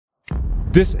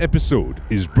This episode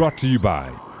is brought to you by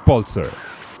Pulsar.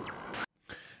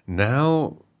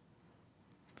 Now,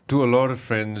 to a lot of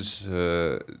friends,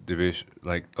 Devesh,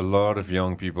 like a lot of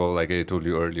young people, like I told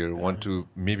you earlier, want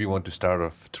to start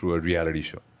off through a reality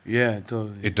show. Yeah,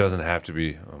 totally. It doesn't have to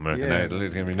be American Idol.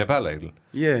 It can be Nepal Idol.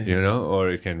 Yeah. You know, or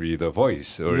it can be The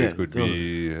Voice, or Yeah, it could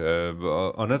totally. be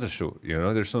another show. You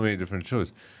know, there's so many different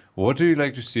shows. What do you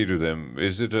like to say to them?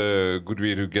 Is it a good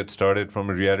way to get started from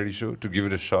a reality show, to give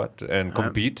it a shot and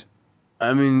compete?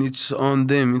 I mean, it's on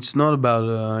them. It's not about,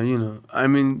 I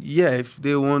mean, yeah, if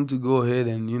they want to go ahead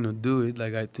and, do it,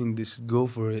 like, I think they should go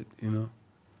for it,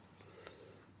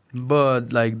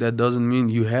 But, like, that doesn't mean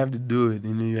you have to do it,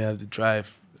 you have to try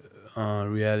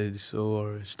reality show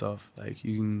or stuff. Like,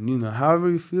 you can, however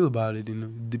you feel about it,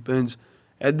 it depends.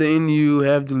 At the end, you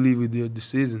have to live with your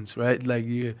decisions, right? Like,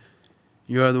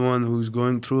 you are the one who's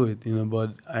going through it,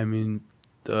 but, I mean,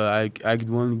 I could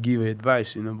only give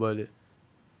advice, but...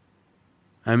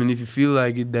 I mean, if you feel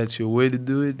like it, that's your way to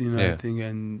do it, I think,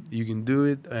 and you can do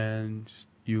it, and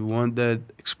you want that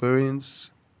experience,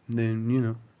 then,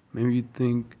 maybe you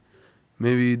think,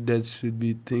 maybe that should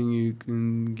be a thing you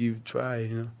can give a try,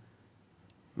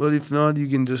 But if not, you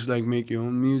can just, like, make your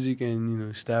own music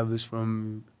and, establish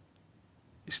by,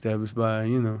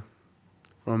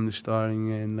 from the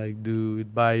starting and, like, do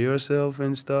it by yourself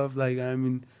and stuff. Like, I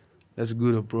mean, that's a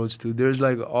good approach, too. There's,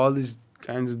 like, all these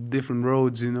kinds of different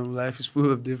roads, life is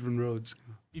full of different roads.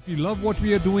 If you love what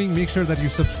we are doing, make sure that you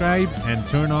subscribe and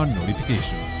turn on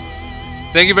notifications.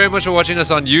 Thank you very much for watching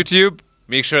us on YouTube.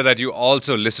 Make sure that you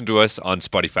also listen to us on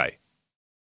Spotify.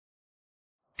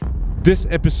 This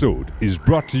episode is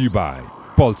brought to you by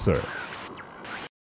Pulsar.